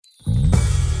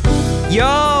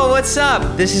Yo, what's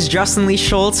up? This is Justin Lee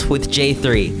Schultz with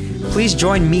J3. Please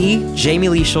join me, Jamie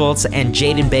Lee Schultz, and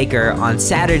Jaden Baker on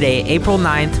Saturday, April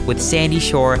 9th with Sandy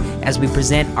Shore as we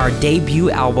present our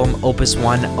debut album, Opus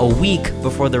 1, a week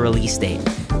before the release date.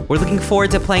 We're looking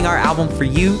forward to playing our album for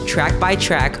you, track by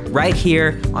track, right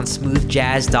here on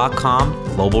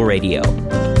smoothjazz.com Global Radio.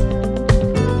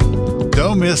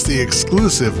 Don't miss the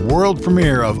exclusive world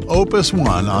premiere of Opus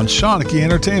 1 on Shawnee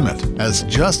Entertainment as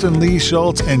Justin Lee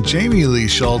Schultz and Jamie Lee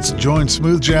Schultz join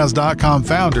smoothjazz.com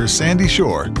founder Sandy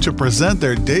Shore to present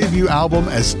their debut album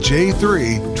as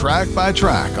J3 track by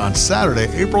track on Saturday,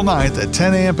 April 9th at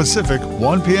 10 a.m. Pacific,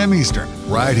 1 p.m. Eastern,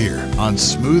 right here on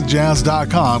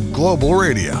smoothjazz.com Global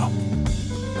Radio.